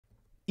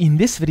In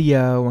this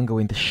video, I'm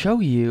going to show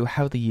you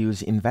how to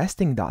use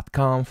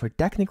investing.com for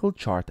technical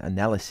chart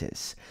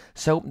analysis.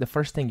 So the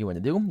first thing you want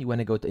to do, you want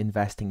to go to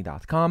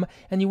investing.com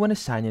and you want to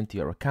sign into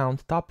your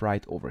account top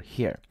right over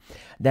here.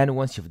 Then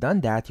once you've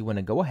done that, you want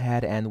to go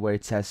ahead and where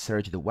it says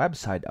search the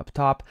website up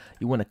top,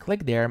 you want to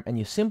click there and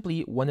you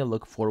simply want to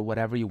look for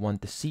whatever you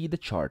want to see the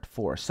chart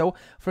for. So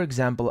for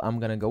example, I'm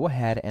going to go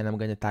ahead and I'm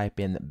going to type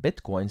in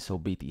Bitcoin, so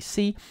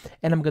BTC,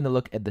 and I'm going to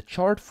look at the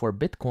chart for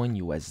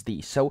Bitcoin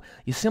USD. So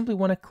you simply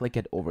want to click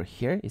it over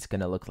here. It's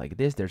gonna look like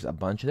this. There's a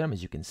bunch of them,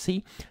 as you can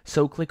see.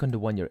 So click on the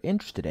one you're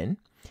interested in,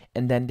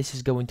 and then this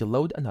is going to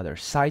load another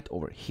site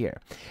over here.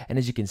 And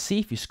as you can see,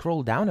 if you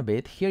scroll down a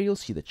bit, here you'll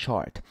see the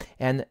chart.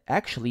 And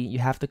actually, you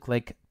have to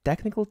click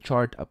technical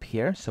chart up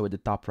here, so at the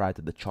top right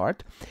of the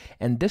chart,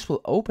 and this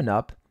will open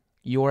up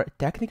your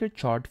technical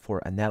chart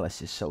for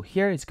analysis. So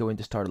here it's going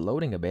to start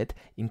loading a bit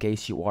in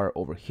case you are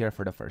over here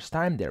for the first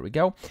time. There we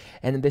go.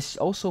 And this is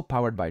also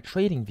powered by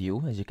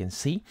TradingView, as you can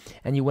see,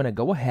 and you want to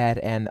go ahead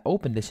and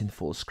open this in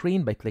full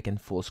screen by clicking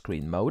full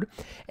screen mode.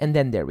 And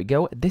then there we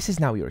go. This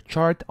is now your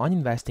chart on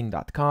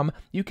investing.com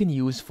you can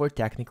use for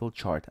technical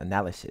chart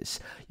analysis.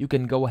 You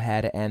can go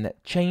ahead and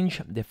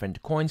change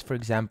different coins. For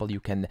example,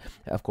 you can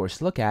of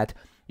course look at,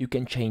 you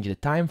can change the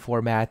time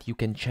format, you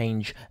can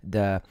change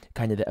the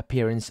kind of the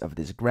appearance of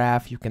this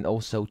graph, you can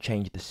also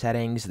change the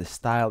settings, the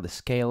style, the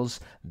scales,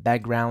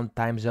 background,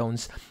 time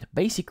zones.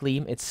 Basically,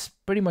 it's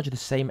pretty much the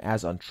same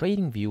as on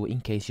TradingView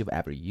in case you've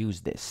ever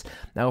used this.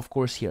 Now, of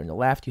course, here on the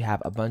left, you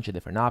have a bunch of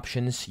different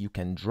options. You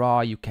can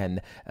draw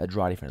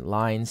different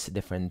lines,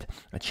 different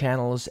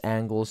channels,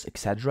 angles,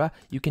 etc.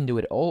 You can do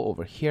it all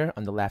over here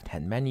on the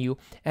left-hand menu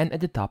and at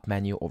the top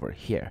menu over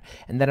here.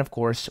 And then, of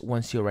course,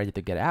 once you're ready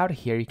to get out of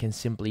here, you can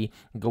simply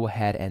go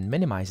ahead and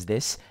minimize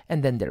this,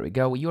 and then there we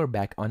go, you're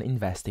back on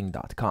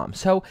investing.com.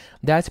 So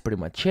that's pretty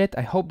much it.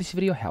 I hope this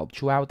video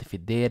helped you out. If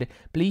it did,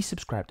 please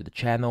subscribe to the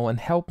channel and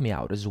help me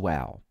out as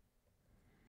well.